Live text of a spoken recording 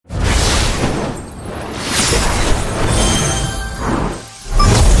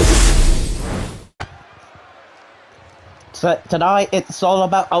course, tonight it's all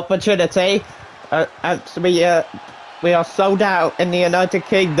about opportunity. And we are sold out in the United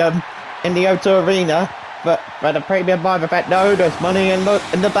Kingdom in the O2 Arena for the premium live event known as Money in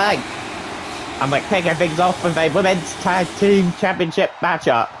the Bank. And we're kicking things off with a Women's Tag Team Championship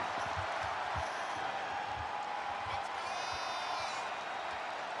matchup.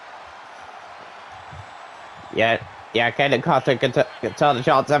 Yeah, Kate and Carter can tell the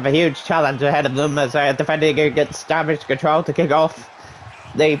Shots have a huge challenge ahead of them as they're defending against Damage Control to kick off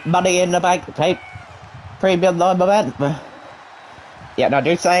the Money in the Bank premium live event. Yeah, and I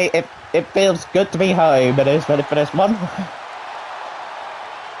do say it feels good to be home. It is ready for this one.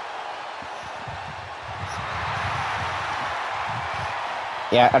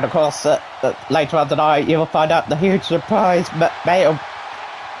 Yeah, and of course, later on tonight you'll find out the huge surprise male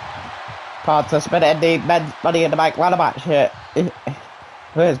participant in the men's Money in the Bank ladder match who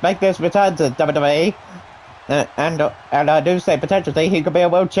is making his return to WWE, and I do say potentially he could be a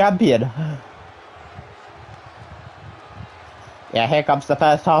world champion. Yeah, here comes the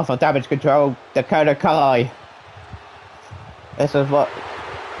first half of Damage Control, Dakota Kai. This is what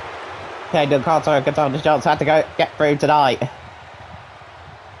Kate Carter and Katana Jones had to get through tonight.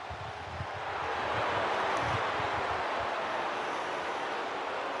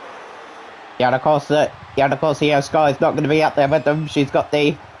 Yeah, and of course, Io Sky's not going to be out there with them. She's got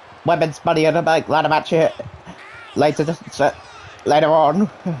the Women's Money in the Bank ladder match here later on.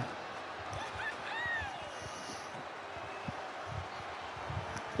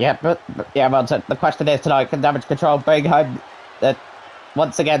 But the question is tonight, can Damage Control bring home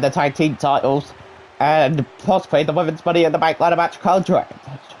once again the tag team titles and possibly the Women's Money in the Bank ladder match contract?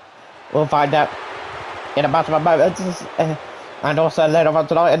 We'll find out in a matter of moments. And also later on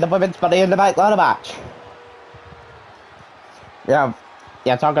tonight in the Women's Money in the Bank ladder match. Yeah,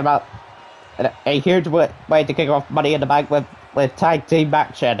 talking about a huge way to kick off Money in the Bank with tag team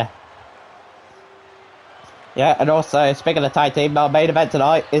action. Yeah, and also, speaking of tag team, our main event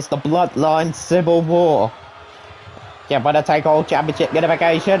tonight is the Bloodline Civil War. Yeah, winner take all championship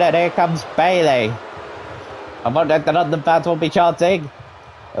unification, and here comes Bayley. I wonder if the London fans will be chanting.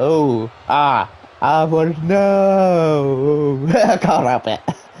 I would know. I can't help it.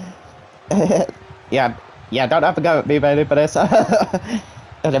 yeah, don't have to go at me, Bailey, for this. So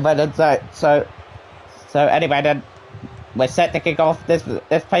anyway, then we're set to kick off this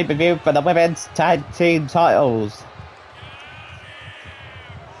pay-per-view for the women's tag team titles.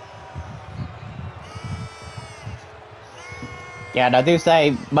 Yeah, and I do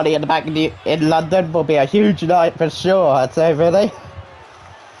say Money in the Bank in London will be a huge night for sure. I'd say, really.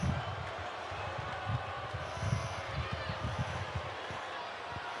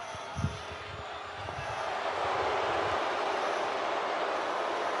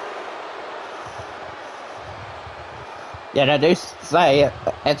 Yeah, I do say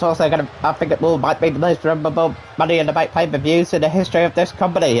it's also I think it might be the most memorable Money in the Bank pay-per-views in the history of this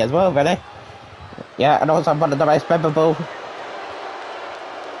company as well, really. Yeah, and also one of the most memorable.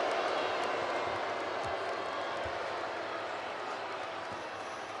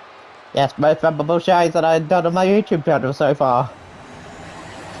 Yes, most memorable shows that I've done on my YouTube channel so far.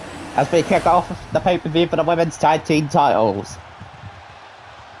 As we kick off the pay-per-view for the women's tag team titles.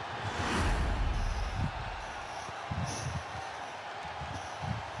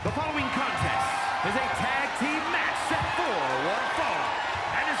 The following contest is a tag team match set for one fall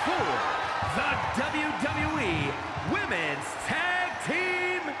and is for the WWE Women's Tag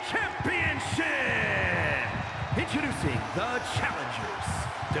Team Championship. Introducing the challengers,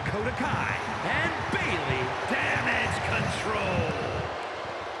 Dakota Kai and Bayley Damage Control.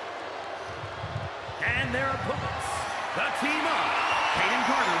 And their opponents, the team of Kate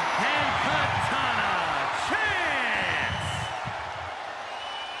Carter and Katana Chance.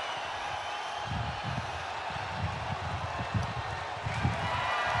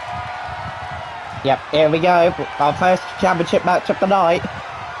 Yep, here we go. Our first championship match of the night.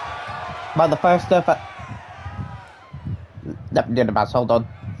 Well, the first of... hold on.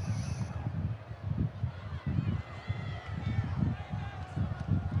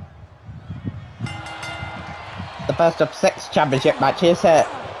 The first of 6 championship matches here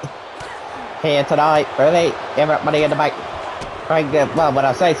tonight, really. Here at Money in the Bank. Well, when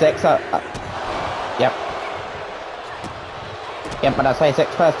I say 6, yep. Yeah, but I say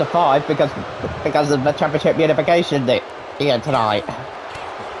 6 first of 5 because of the championship unification here tonight.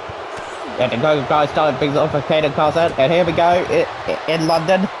 Yeah, the Go guys started things off with Kate and Carter, and here we go in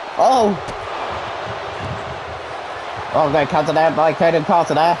London. Oh, no, counted out by Kate and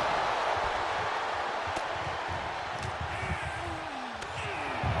Carter there.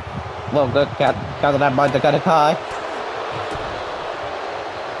 Well, good counted out by Dakota Kai.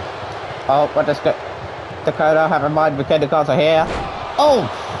 Oh, what does Dakota have in mind with Kenny Carter here? Oh!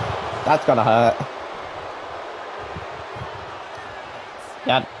 That's gonna hurt.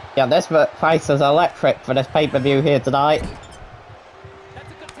 Yeah, this face is electric for this pay-per-view here tonight.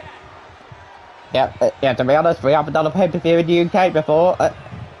 Yeah, to be honest, we haven't done a pay-per-view in the UK before.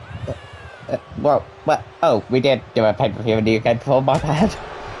 Well, oh, we did do a pay-per-view in the UK before, my bad.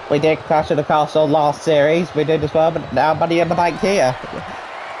 We did Clash of the Castle last series, we did as well, but now Money in the Bank here.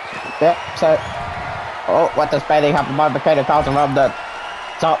 Yep, so... Oh, what does Bailey have in mind with Kenny Carter on the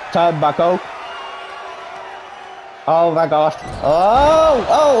top turnbuckle? Oh my gosh.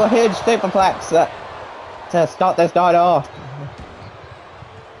 Oh, a huge superplex to start this guy off.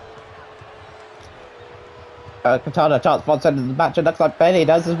 Katana chance sponsored in the match, it looks like Bailey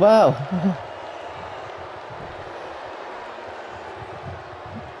does as well.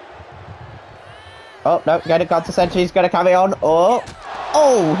 Oh, no, Kenny Carter said she's going to carry on. Oh,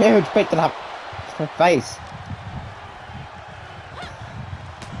 huge kick to the face.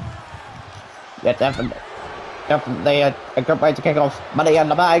 Yeah, definitely a good way to kick off Money in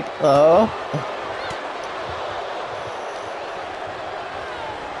the Bank.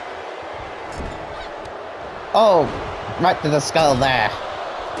 Oh, right to the skull there.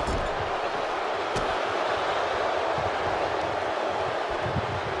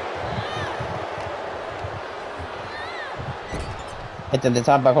 Into the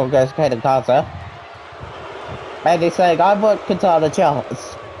turnbuckle goes Kenny Carter. Bailey saying, I want Katana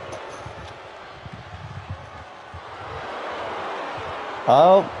chance.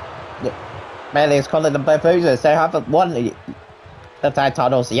 Oh, Bailey is calling them both losers. They haven't won the tag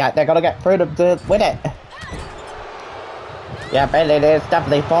titles yet. They're gonna get through them to win it. Yeah, Bailey is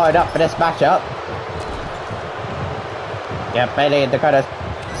definitely fired up for this matchup. Yeah, Bailey and Dakota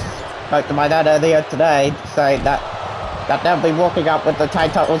spoke to my dad earlier today, saying that they'll be walking up with the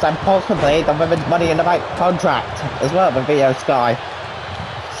tag titles and possibly the Women's Money in the Bank contract as well with Video Sky.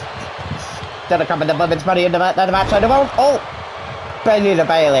 Gonna come in the Women's Money in the match. Oh! Bailey to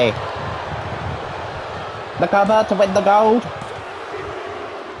Bailey. The cover to win the gold.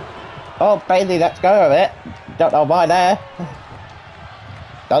 Oh, Bailey, let's go with it. Don't know why there.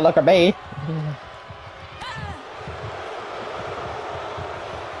 Don't look at me.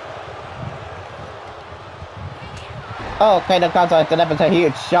 Oh, Kenny Carter delivers a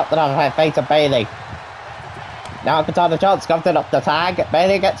huge shot that on her face of Bailey. Now Katana Chance comes in up the tag.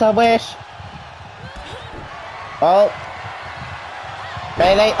 Bailey gets a wish. Oh.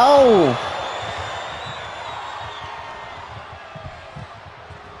 Bailey, oh!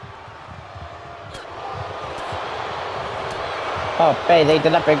 Oh, Bailey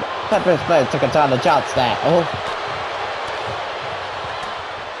delivering pepper spray to Katana Chance there. Oh.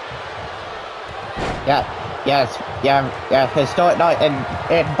 Yeah, historic night in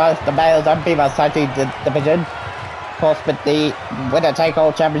both the males and females tag team division. Of course, with the Winner Take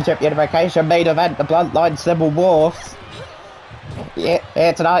All Championship Unification main event, the Bloodline Civil War. Yeah,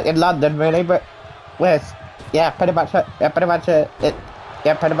 here tonight in London, really, but pretty much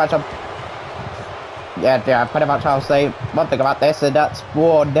I'll say one thing about this, and that's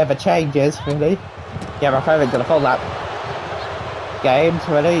war never changes, really. Yeah, referring to the Fallout games,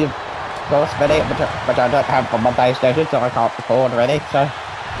 really, of course, really, which I don't have on my PlayStation, so I can't record, really, so,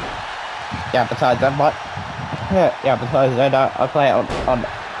 yeah, besides that, besides that, I play it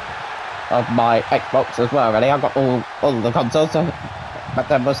on my Xbox as well, really. I've got all the consoles, so, but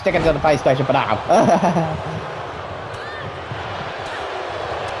then we're sticking to the PlayStation for now.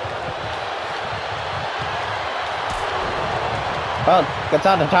 Well,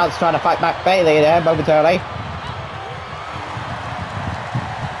 Katana Chance trying to fight back Bailey there momentarily.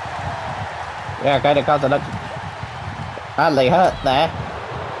 Yeah, Kenny Carter looks badly hurt there.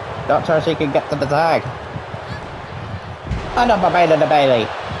 Not sure she can get to the tag. Another Bailey to Bailey.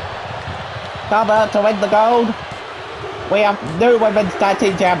 Cover to win the gold. We have new women's tag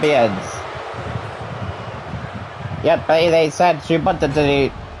team champions. Yet Bailey said she wanted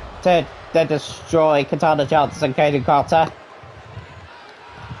to destroy Katana Chance and Kenny Carter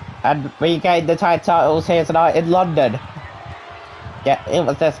and regain the tag titles here tonight in London. Yeah, it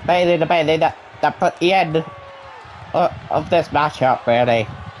was this Bailey to Bailey that put the end of this matchup, really.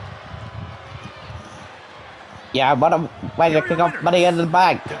 Yeah, what a way to kick off Money in the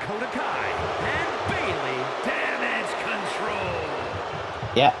Bank.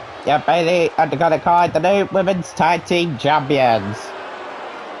 Yeah, Bailey and Dakota Kai, the new women's tag team champions.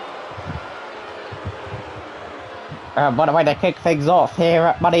 What a way to kick things off here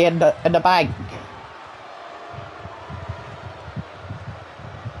at Money in the Bank.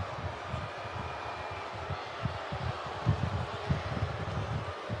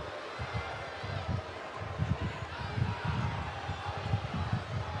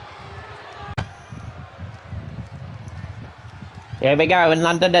 Here we go in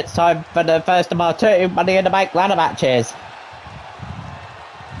London. It's time for the first of our 2 Money in the Bank ladder matches. The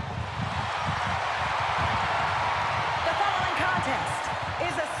following contest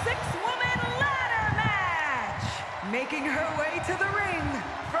is a 6-woman ladder match. Making her way to the ring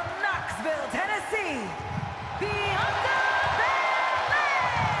from Knoxville, Tennessee, Bianca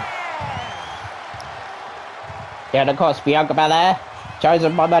Belair. Yeah, and of course, Bianca Belair,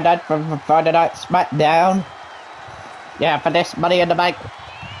 chosen by my dad from Friday Night SmackDown. Yeah, for this Money in the Bank,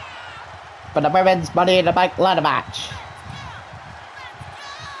 for the women's Money in the Bank ladder match.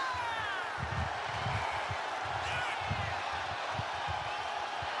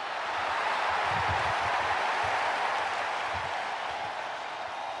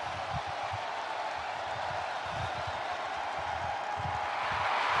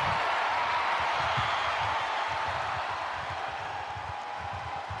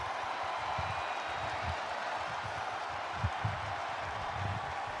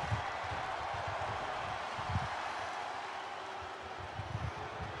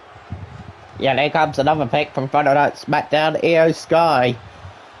 Yeah, there comes another pick from Friday Night SmackDown, Io Sky,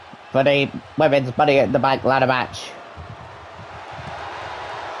 for the women's Money in the Bank ladder match.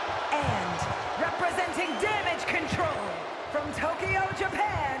 And representing Damage Control from Tokyo,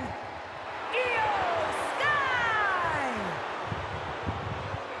 Japan, Io Sky.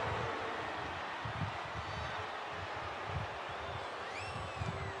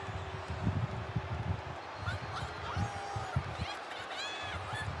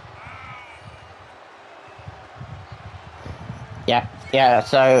 Yeah,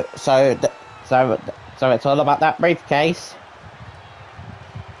 so it's all about that briefcase.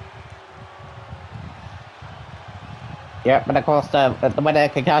 Yep, and of course the winner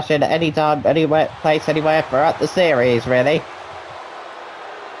can cash in anytime, anywhere, place, anywhere throughout the series, really.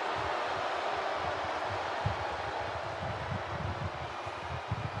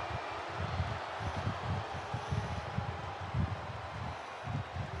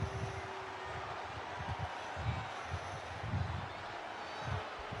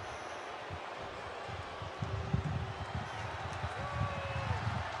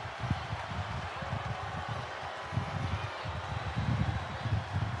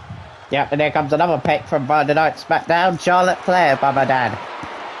 Yep, and here comes another pick from Friday Night SmackDown, Charlotte Flair by my dad.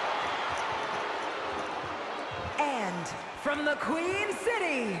 And from the Queen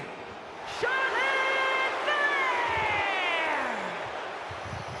City, Charlotte Flair.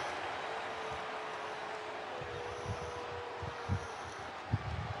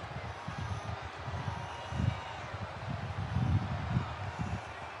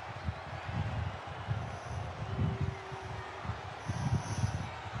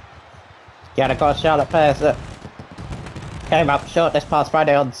 Yeah, and of course Charlotte Flair came up short this past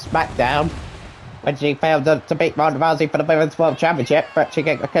Friday on SmackDown when she failed to beat Ronda Rousey for the Women's World Championship, but she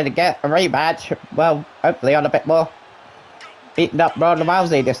couldn't get a rematch. Well, hopefully on a bit more beating up Ronda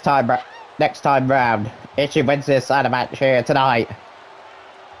Rousey next time round, if she wins this ladder match here tonight.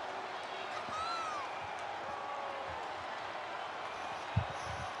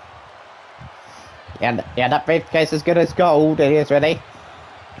 And yeah, that briefcase is good as gold. It is really.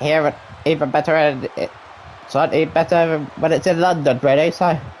 Here, even better, and it's slightly better when it's in London, really,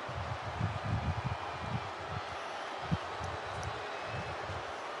 so.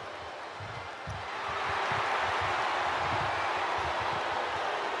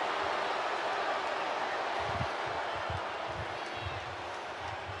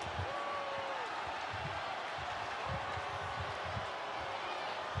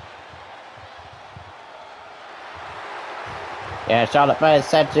 Yeah, Charlotte Flair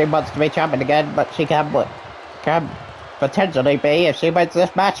said she wants to be champion again, but she can potentially be if she wins this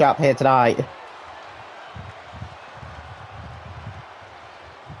matchup here tonight.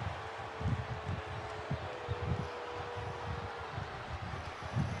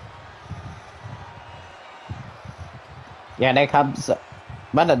 Yeah, there comes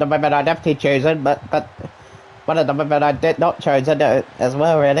one of the women I definitely chosen, but one of the women I did not chosen as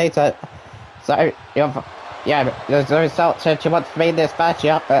well, really. So yeah, the result said she wants to be in this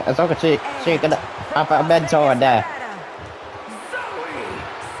matchup, as long as she can have a mentor in there.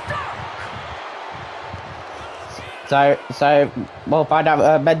 So we'll find out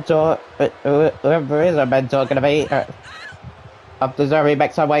her mentor, whoever is her mentor going to be. After Zoe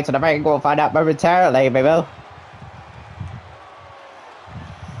makes her way to the ring, we'll find out momentarily, we will.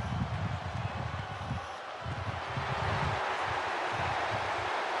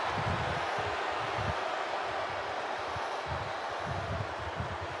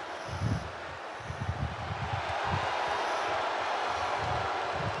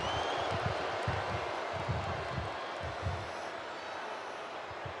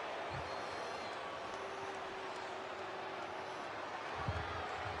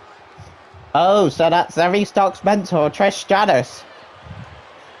 Oh, so that's Zoe Stark's mentor, Trish Stratus.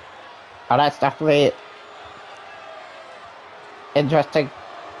 Oh, that's definitely interesting.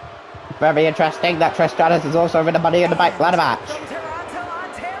 Very interesting that Trish Stratus is also in the Money in the Bank ladder match. From Toronto,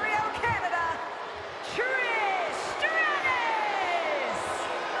 Ontario, Canada, Trish Stratus!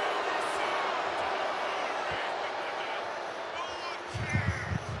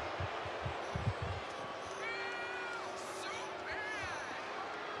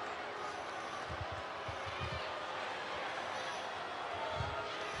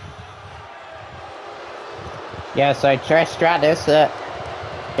 Yeah, so Trish Stratus,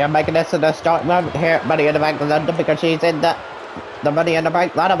 you're making this in a start moment here at Money in the Bank London because she's in the Money in the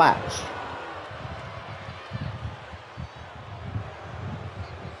Bank ladder match.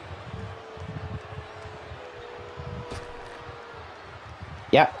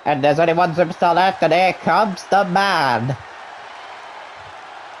 Yep, and there's only one superstar left, and here comes the man.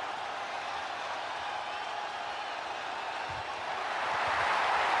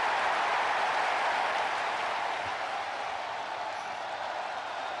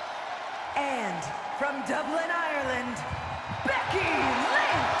 And from Dublin, Ireland, Becky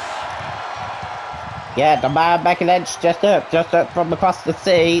Lynch! Yeah, the man Becky Lynch just up from across the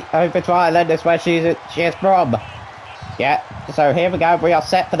sea over to Ireland is where she is from. Yeah, so here we go, we are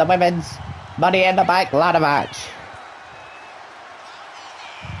set for the women's Money in the Bank ladder match.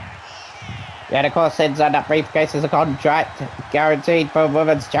 Yeah, and of course, since that briefcase is a contract, guaranteed for a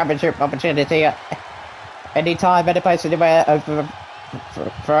women's championship opportunity at any time, any place, anywhere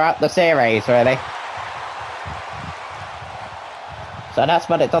throughout the series, really. So that's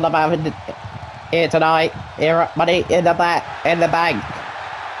what it's all about here tonight, here at Money in the Bank.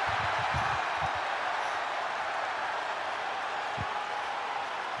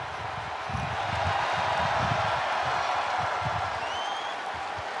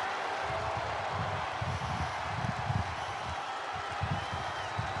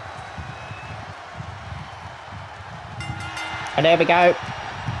 And there we go.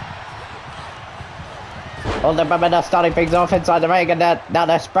 All the women are starting things off inside the ring, and now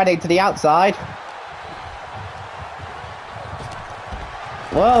they're spreading to the outside.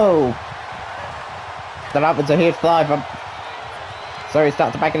 Whoa! That happens a huge fly from... So he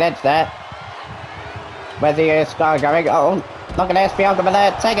starts to make an edge there. Where's the Sky going? Oh, look at this, Bianca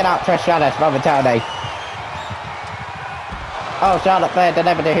Belair taking out Trish Stratus momentarily. Oh, Charlotte Flair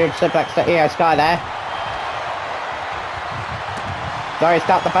delivered a huge suplex to Io Sky there. So he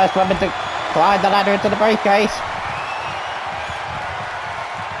starts the first woman to climb the ladder into the briefcase.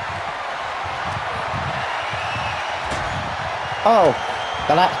 Oh,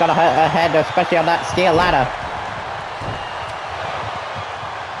 so that's gonna hurt her head, especially on that steel ladder.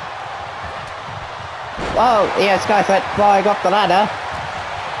 Whoa, Io Sky went flying off the ladder.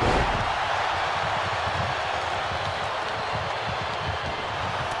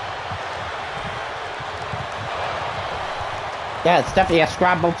 Yeah, it's definitely a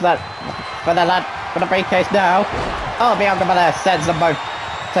scramble for the briefcase now. Oh, Bianca Belair sends them both,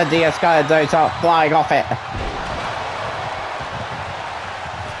 sends Io Sky and Zoe Stark flying off it.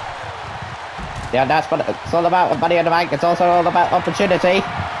 Yeah, that's what it's all about with Money in the Bank. It's also all about opportunity.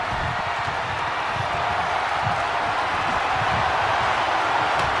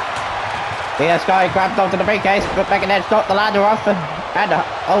 Io Sky grabbed onto the briefcase, but Becky Lynch knocked the ladder off and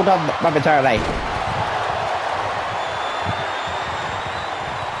hold on momentarily.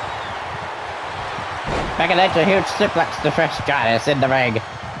 Becky Lynch a huge suplex to Trish Stratus in the ring.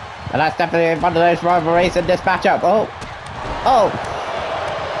 And that's definitely one of those rivalries in this matchup. Oh! Oh!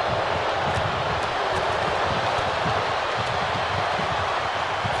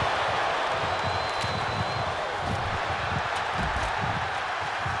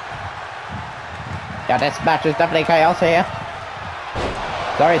 Yeah, this match is definitely chaos here.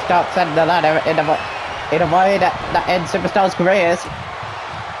 Sorry, start sending the ladder in a way that ends superstars' careers.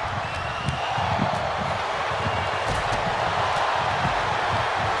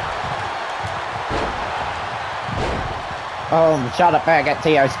 Oh, Charlotte Flair gets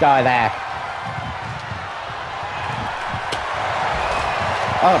Io Sky there.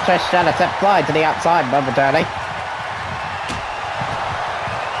 Oh, Trish Stratus set fly to the outside momentarily.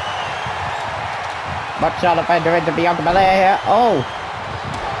 But Charlotte Flair doing to Bianca Belair here. Oh!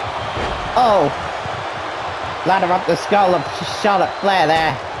 Oh! Ladder up the skull of Charlotte Flair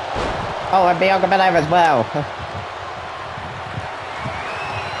there. Oh, and Bianca Belair as well.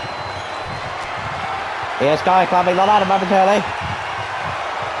 Io Sky climbing the ladder momentarily.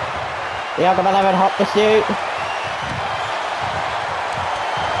 Bianca Belair in hot pursuit.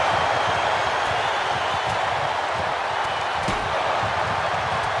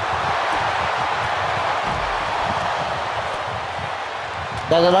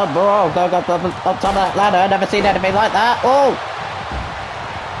 There's an overall going up on top of that ladder. I've never seen anything like that. Oh!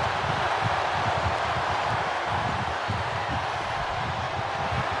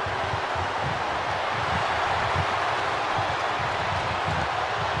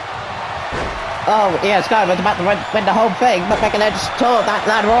 Oh, yeah, Sky was about to win the whole thing, but Becky Lynch tore that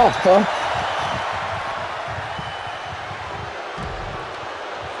ladder off.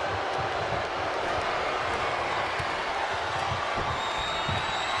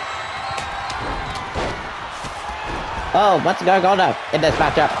 Oh, what's going on now in this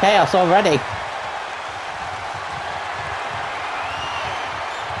matchup? Chaos already.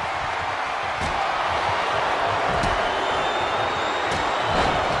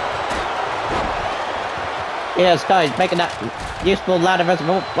 Yeah, Sky's making that useful ladder as a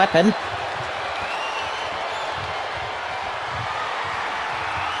weapon.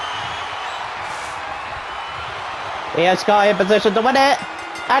 Yeah, Sky in position to win it.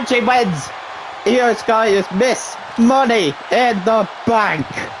 And she wins. Io Sky is Miss Money in the Bank.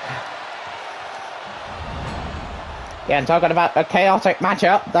 Yeah, and talking about a chaotic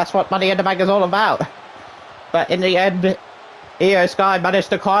matchup, that's what Money in the Bank is all about. But in the end, Io Sky managed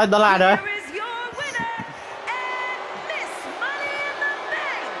to climb the ladder. Here is your winner and Miss Money in the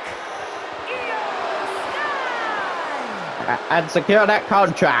Bank, Io Sky. And secure that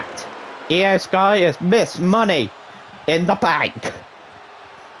contract. Io Sky is Miss Money in the Bank.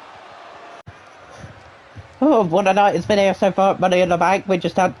 Oh, what a night it's been here so far at Money in the Bank. We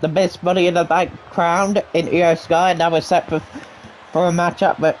just had the Miss Money in the Bank crowned in Io Sky, and now we're set for a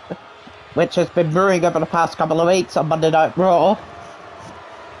matchup which has been brewing over the past couple of weeks on Monday Night Raw.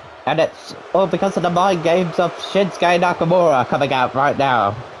 And it's all because of the mind games of Shinsuke Nakamura coming out right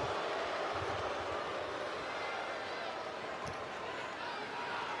now.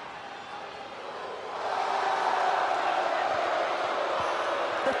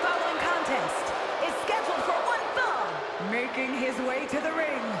 The following contest is scheduled for one fall. Making his way to the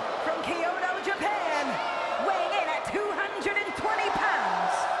ring from Kyoto, Japan, weighing in at 220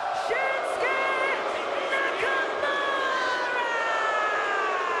 pounds, Shinsuke Nakamura!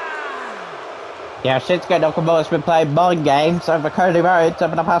 Yeah, Shinsuke Nakamura's been playing mind games over Cody Rhodes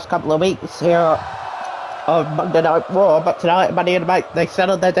over the past couple of weeks here on Monday Night Raw, but tonight at Money in the Bank they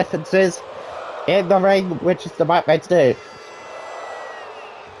settled their differences in the ring, which is the right way to do.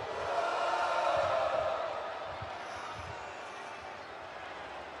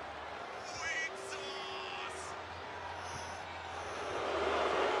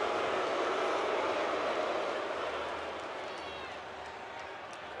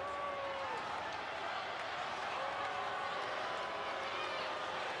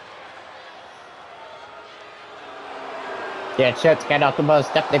 Yeah, Shinsuke Nakamura's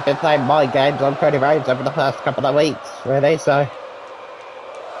definitely been playing mind games on Cody Rhodes over the past couple of weeks, really, so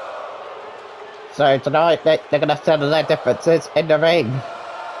tonight they're going to settle their differences in the ring.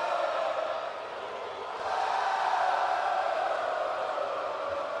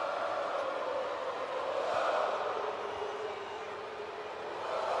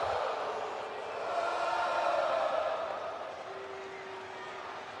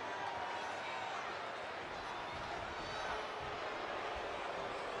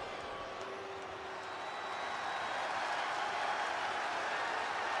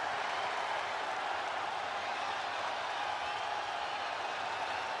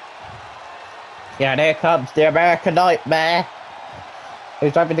 Yeah, and here comes the American Nightmare,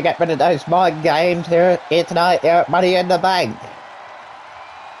 who's hoping to get rid of those mind games here tonight here at Money in the Bank.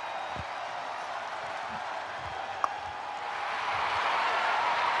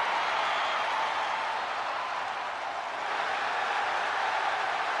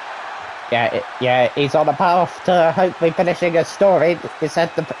 Yeah, he's on a path to hopefully finishing a story. He said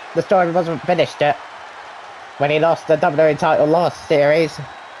the story wasn't finished yet when he lost the WWE title last series.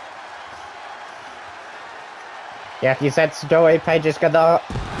 Yeah, he said story pages gonna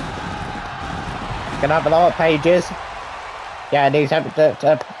have a lot of pages. Yeah, and he's having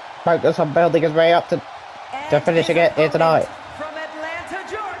to focus on building his way up to finishing it here tonight. From Atlanta,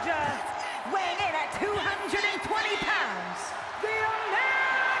 Georgia, weighing in at 220 pounds, the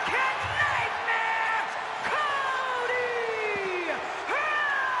American Nightmare, Cody Rhodes!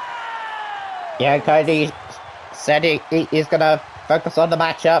 Yeah, Cody said he's gonna focus on the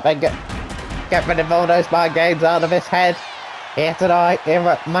matchup and get rid of all those mind games out of his head here tonight, here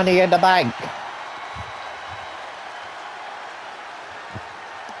at Money in the Bank.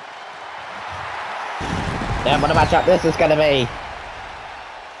 Yeah, what a matchup this is going to be.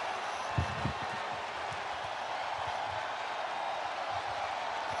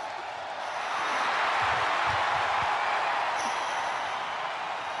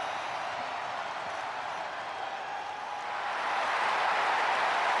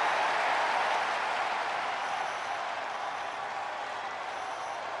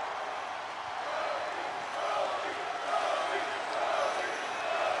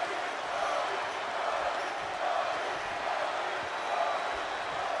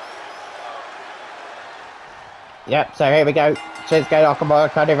 Yep, so here we go. Shinsuke Nakamura,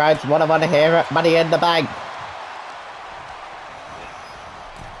 Cody Rhodes, one-on-one here at Money in the Bank.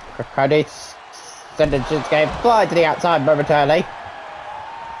 Cody sending Shinsuke flying to the outside momentarily.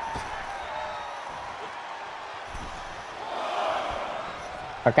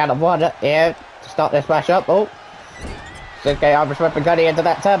 I count of one here to start this match up. Oh, Shinsuke Irish whipping Cody into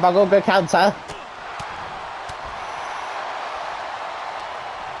that turnbuckle. Good counter.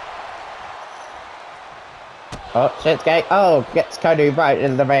 Oh, Shinsuke. Oh, gets Cody right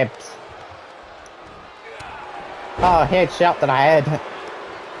in the ribs. Oh, huge shot to the head.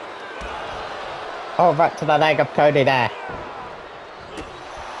 Oh, right to the leg of Cody there.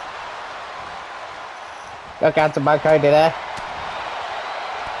 Good counter by Cody there.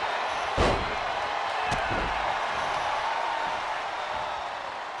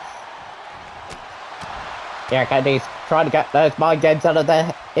 Yeah, Cody's trying to get those mind games out of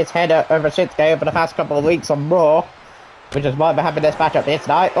his head over Shinsuke over the past couple of weeks on Raw, which is why we're having this matchup here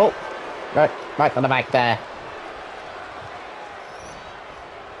tonight. Oh, right on the back there.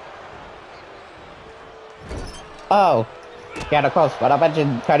 Oh, yeah, of course, when I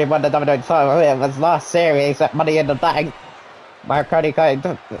mentioned Cody won the WWE title, it was last series at Money in the Bank, where Cody going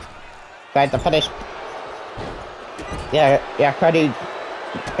to finish. Yeah, Cody.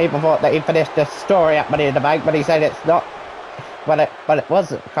 People thought that he finished the story at Money in the Bank, but he said it's not. Well, it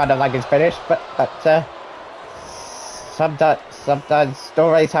was kind of like his finish, but sometimes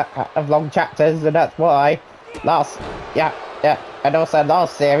stories have long chapters, and that's why and also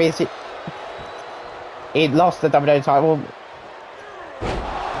last series he lost the WWE title.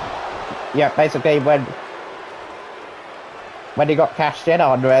 Yeah, basically when he got cashed in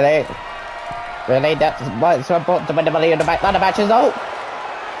on, really, that's why it's so important to win the Money in the Bank ladder matches. Oh.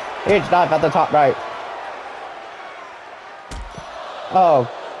 Huge dive at the top rope. Oh.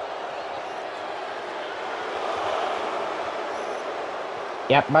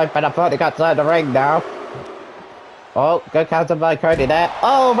 Yep, both men are putting outside the ring now. Oh, good counter by Cody there.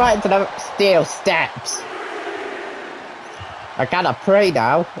 Oh, right into the steel steps. I got a pre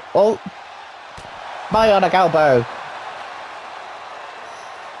now. Oh. Bionic elbow.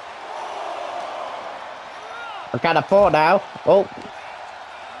 I got a 4 now. Oh.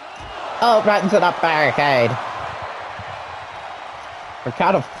 Oh, right into that barricade. We're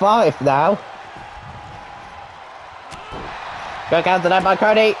count of 5 now. Good counter there by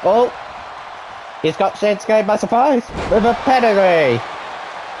Cody. Oh, he's got Shinsuke by surprise with a pedigree.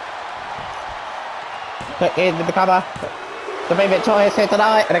 Put into the cover to be victorious here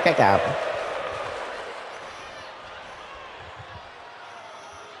tonight and a kick out.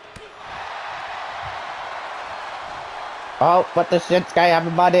 Oh, what does Shinsuke have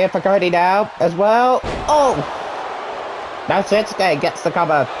in mind here for Cody now as well? Oh! Now Shinsuke gets the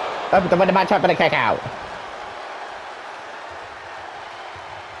cover. Over to win the match up and a kick out.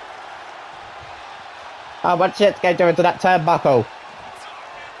 Oh, what's Shinsuke doing to that turnbuckle?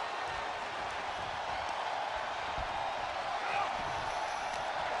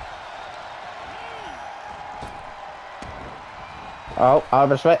 Oh,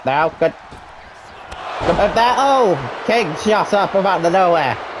 over Swift now. Good. Good move there. Oh! King shot up from out of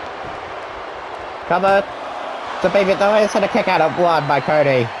nowhere. Cover to be victorious and a kick out of one by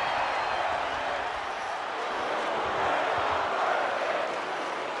Cody.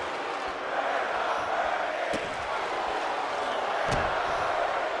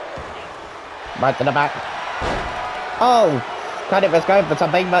 Right to the back. Oh! Cody was going for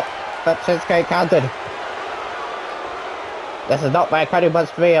something, but Shinsuke countered. This is not where Cody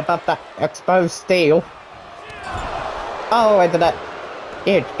wants to be, above that exposed steel. Oh, into that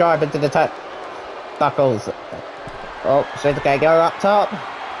huge drive into the buckles. Oh, Shinsuke go up top.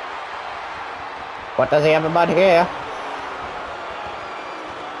 What does he have in mind here?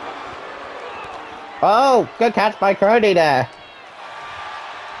 Oh, good catch by Cody there.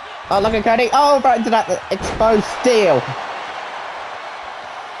 Oh, look at Cody. Oh, right into that exposed steel.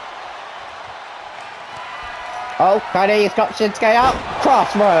 Oh, Cody's got Shinsuke up.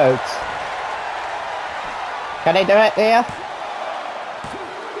 Crossroads. Can he do it here?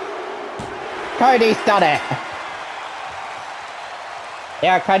 Cody's done it.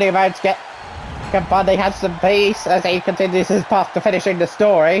 Yeah, Cody Rhodes can finally have some peace as he continues his path to finishing the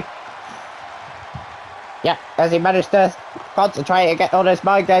story. Yeah, as he managed to concentrate and get all his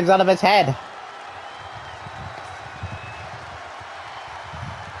mind games out of his head.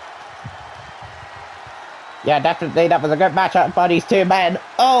 Yeah, definitely that was a good matchup by these two men.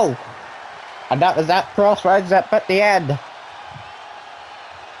 Oh! And that was that crossroads at the end.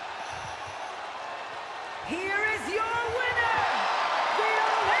 Here is your winner, the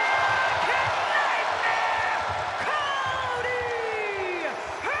American Nightmare,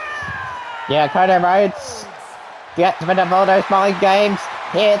 Yeah, Cody Rhodes gets rid of all those mind games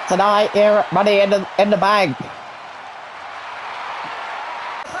here tonight, here at Money in the Bank.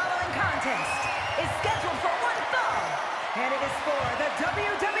 Following contest is scheduled for one fall, and it is for the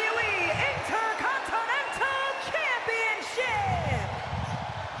WWE Intercontinental Championship.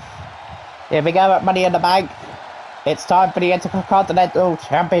 Here we go at Money in the Bank. It's time for the Intercontinental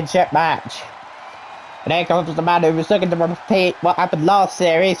Championship match. And here comes the man who was looking to repeat what happened last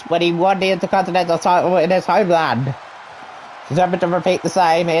series when he won the Intercontinental title in his homeland. He's hoping to repeat the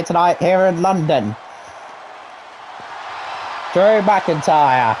same here tonight here in London. Drew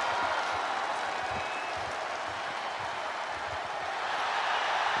McIntyre.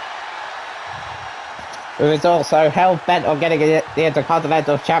 Who is also hell-bent on getting the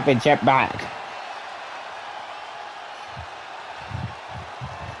Intercontinental Championship back.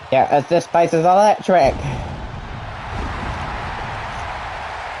 Yeah, as this place is electric.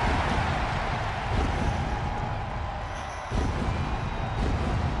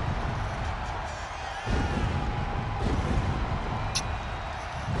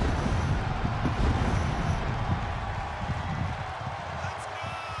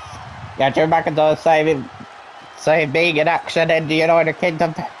 Yeah, Drew McIntyre saving being in action in the United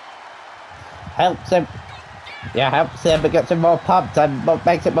Kingdom helps him. Yeah, helps him get some more pumped and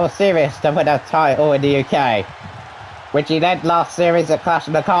makes it more serious to win a title in the UK. Which he did last series at Clash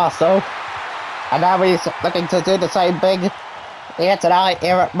in the Castle. And now he's looking to do the same thing here tonight,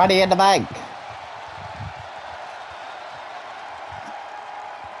 here at Money in the Bank.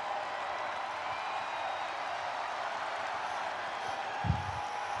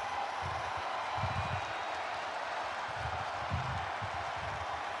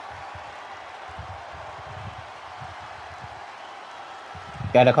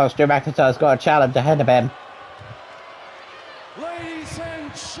 Yeah, of course, Drew McIntyre's got a challenge ahead of him. Ladies and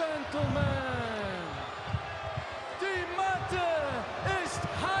gentlemen, the matter is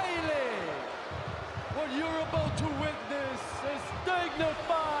highly. What you're about to witness is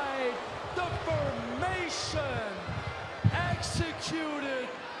dignified deformation executed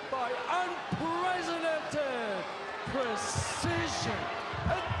by unprecedented precision.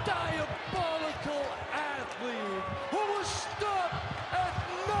 A diabolical athlete who will stop at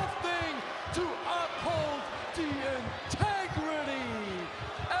nothing to uphold the integrity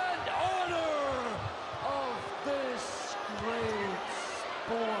and honor of this great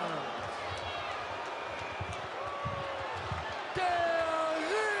sport. Der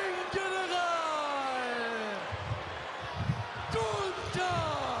Ringgeneral Gunther.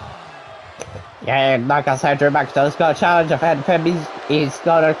 Yeah, like I said, Drew McIntyre's got a challenge ahead of him. He's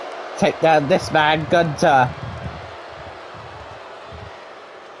got to take down this man, Gunther.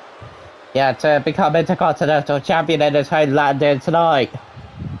 Yeah, to become Intercontinental Champion in his homeland here tonight.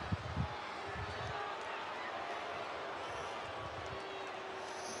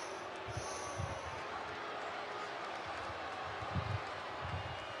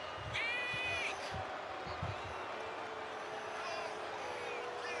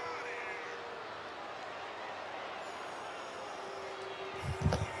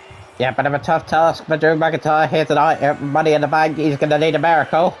 Yeah, bit of a tough task for Drew McIntyre here tonight. Money in the Bank, he's going to need a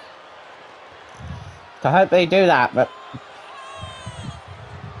miracle. So hopefully do that, but...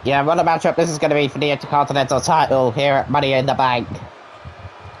 Yeah, what a matchup this is going to be for the Intercontinental title here at Money in the Bank.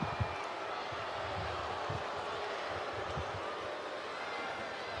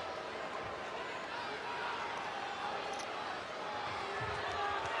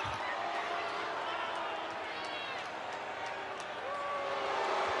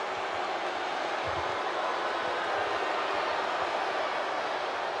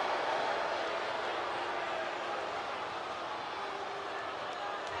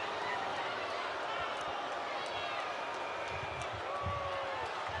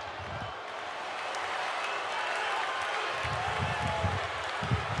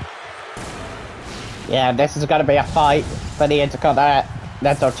 Yeah, this is going to be a fight for the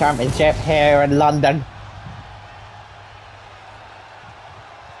Intercontinental Championship here in London.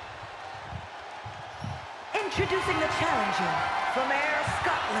 Introducing the challenger from Ayr,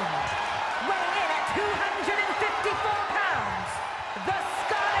 Scotland, weighing in at 254 pounds, the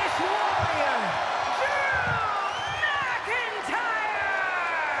Scottish Warrior, Drew McIntyre!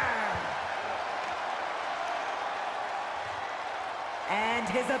 And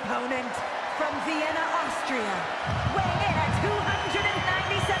his opponent from Vienna, Austria, weighing in at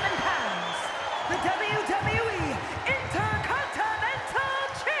 297 pounds, the WWE Intercontinental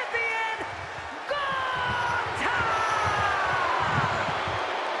Champion, Gunther!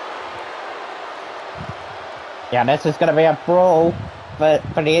 Yeah, this is going to be a brawl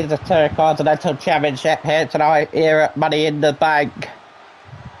for the Intercontinental Championship here tonight, here at Money in the Bank.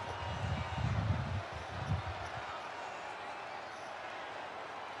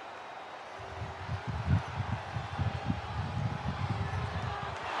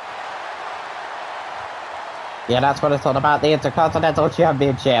 Yeah, that's what it's all about, the Intercontinental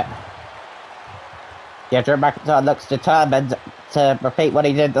Championship. Yeah, Drew McIntyre looks determined to repeat what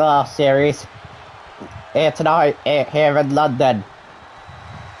he did last series. Here tonight, here in London.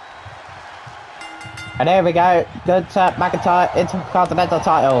 And here we go, Gunther McIntyre Intercontinental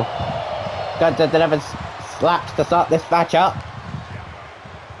title. Gunther delivers slaps to start this match up.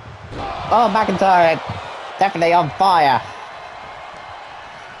 Oh, McIntyre definitely on fire.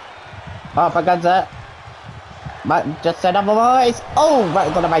 Oh, for Gunther. Might just set up otherwise. Oh, right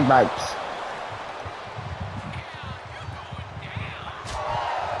into the main ropes.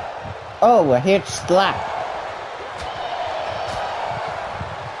 Oh, a huge slap.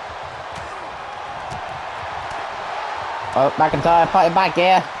 Oh, McIntyre fighting back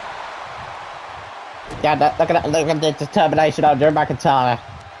here. Yeah, look at the determination on Drew McIntyre.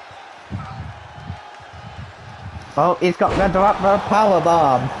 Oh, he's got Gunther up for a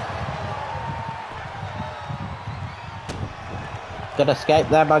powerbomb. Good escape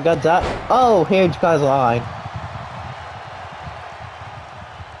there by Gunther. Oh, huge clothesline.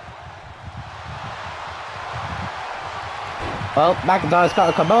 Well, McIntyre's got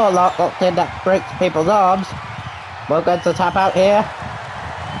a Kimura locked in that breaks people's arms. We're going to tap out here.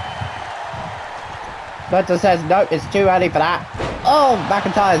 Gunther says no, it's too early for that. Oh,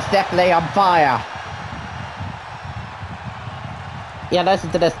 McIntyre's definitely on fire. Yeah,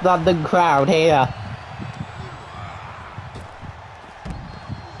 listen to this London crowd here.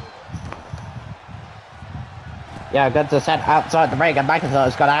 Yeah, Gunther sent outside the ring and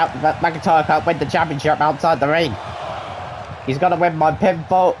McIntyre's got out, but McIntyre can't win the championship outside the ring. He's got to win by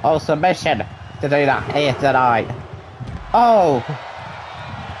pinfall or submission to do that here tonight. Oh!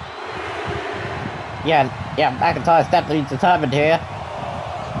 Yeah, McIntyre's definitely determined here.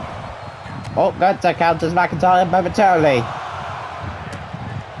 Oh, Gunther counters McIntyre momentarily.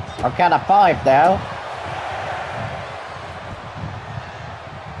 On count of 5 now.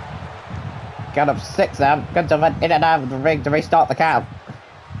 Count of 6 now. Gunther went in and out of the ring to restart the count.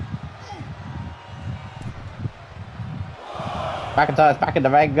 McIntyre's back in the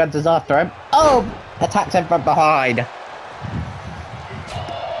ring, Gunther's after him. Oh! Attacks him from behind.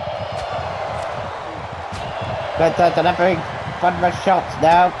 Gunther delivering front shots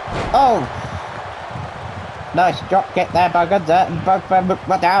now. Oh! Nice drop kick there by Gunther, and both of them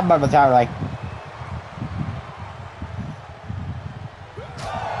went down momentarily.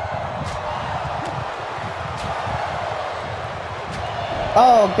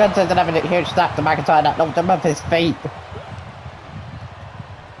 Oh, Gunther delivering a huge slap to McIntyre that knocked him off his feet.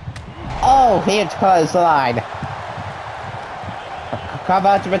 Oh, huge clothesline.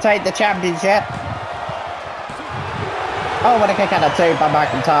 Cover to retain the championship. Oh, what a kick out of 2 by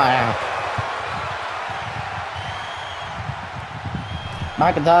McIntyre.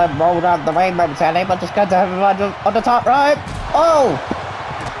 McIntyre rolled out the ring momentarily, but just Gunther on the top rope. Oh!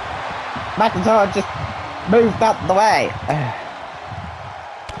 McIntyre just moved out the way.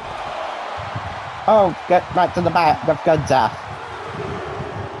 Oh, get right to the back of Gunther.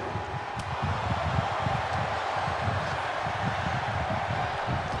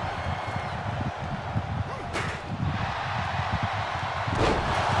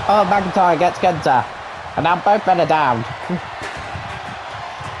 Oh, McIntyre gets Gunther. And now both men are down.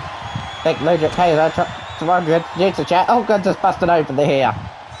 Big Ludwig Kaiser trying to introduce the chat. Oh, Gunther's busted open here.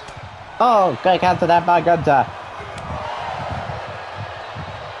 Oh, great counter there by Gunther.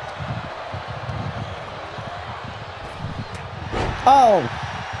 Oh!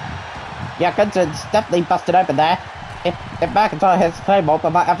 Yeah, Gunther's definitely busted open there. If McIntyre hits the Claymore, we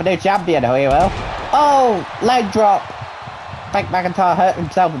might have a new champion, who he will. Oh! Leg drop! I think McIntyre hurt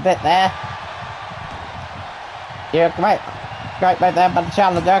himself a bit there. Yeah, great move there by the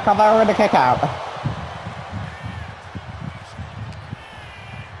challenger. Come over and a kick out.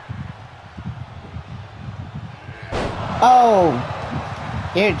 Oh!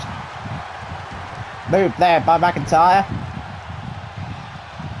 Huge move there by McIntyre.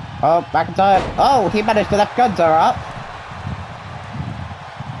 Oh, McIntyre. Oh, he managed to lift Gunther up.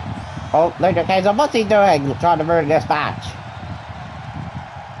 Oh, Ludwig Kaiser, what's he doing? Trying to ruin this match.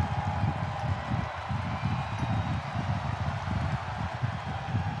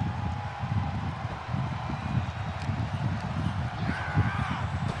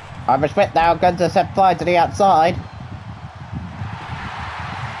 I'm a split now, Gunther set fly to the outside.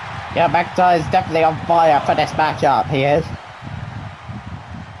 Yeah, McIntyre's definitely on fire for this matchup, he is.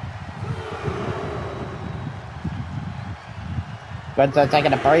 Gunther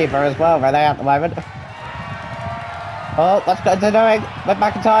taking a breather as well right there at the moment. Oh, what's Gunther doing with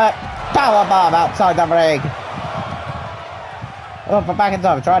McIntyre? Powerbomb outside the ring. Oh, but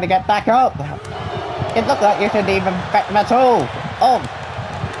McIntyre trying to get back up. It looked like you shouldn't even affect him at all. Oh,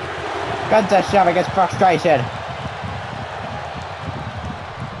 Gunther showing his frustration.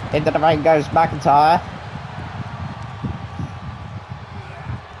 Into the ring goes McIntyre.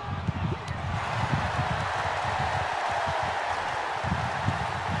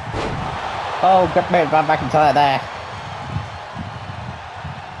 Oh, good move by McIntyre there.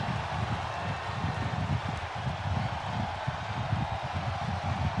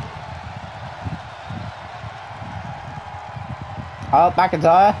 Oh,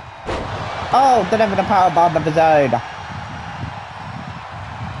 McIntyre. Oh, delivered a powerbomb of his own.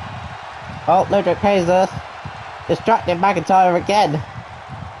 Oh, Ludwig Kaiser distracting McIntyre again.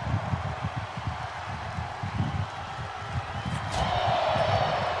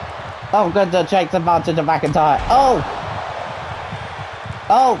 Oh, Gunther takes advantage of McIntyre. Oh!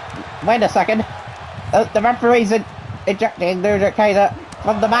 Oh, wait a second. The referee's ejecting Ludwig Kaiser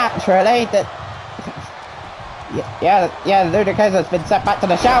from the match, really. Yeah, Ludwig Kaiser's been sent back to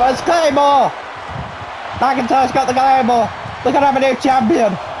the showers. Claymore! McIntyre's got the Claymore. We're gonna have a new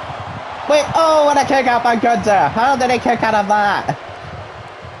champion. Wait, oh, what a kick out by Gunther. How did he kick out of that?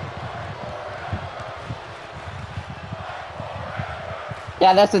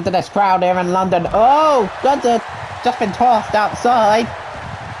 Yeah, listen to this crowd here in London. Oh, Gunther just been tossed outside.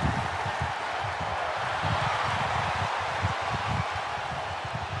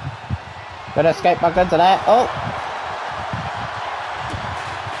 Good escape by Gunther there. Oh.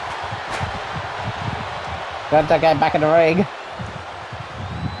 Gunther getting back in the ring.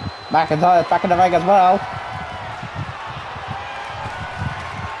 McIntyre's back in the ring as well.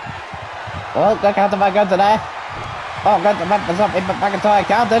 Oh, good counter by Gunther there. Oh, Gunther went for something, but McIntyre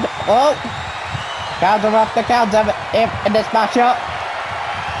countered. Oh! Counter after counter in this matchup.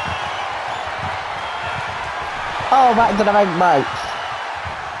 Oh, right into the ring break.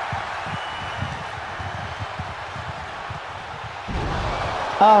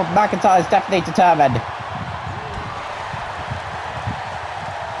 Oh, McIntyre's definitely determined.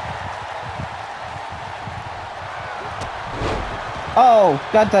 Oh,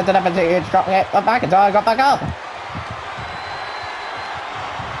 Gunther delivered a huge drop hit, but McIntyre got back up.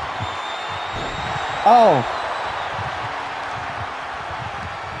 Oh.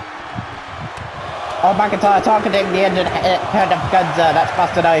 Oh, McIntyre targeting the injured head of Gunther. That's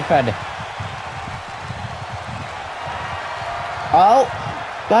busted open. Oh.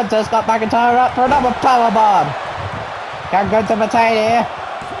 Gunther's got McIntyre up for another powerbomb. Can Gunther retain here?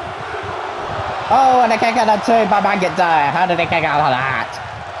 Oh, and a kick out of two by McIntyre. How did he kick out of that?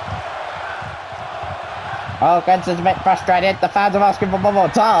 Oh, Gunther's a bit frustrated. The fans are asking for one more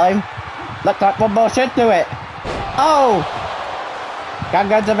time. Looks like one more should do it. Oh! Can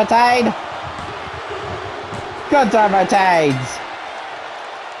Gunther retain? Gunther retains.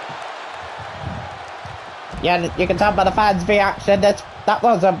 Yeah, you can tell by the fans' reaction that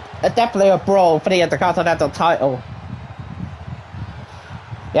was definitely a brawl for the Intercontinental title.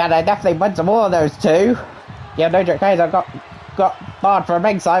 Yeah, they definitely went to more of those two. Yeah, Ludwig Kaiser got barred from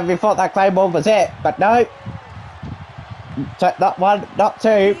ringside. We thought that Claymore was it, but no. Not one, not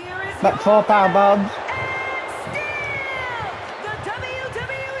two, but 4 power bombs. The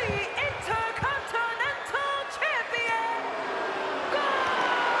WWE Intercontinental Champion,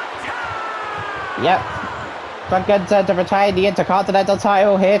 Gunther! Yep. For Gunther to retain the Intercontinental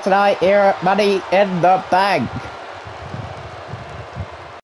title here tonight, here at Money in the Bank.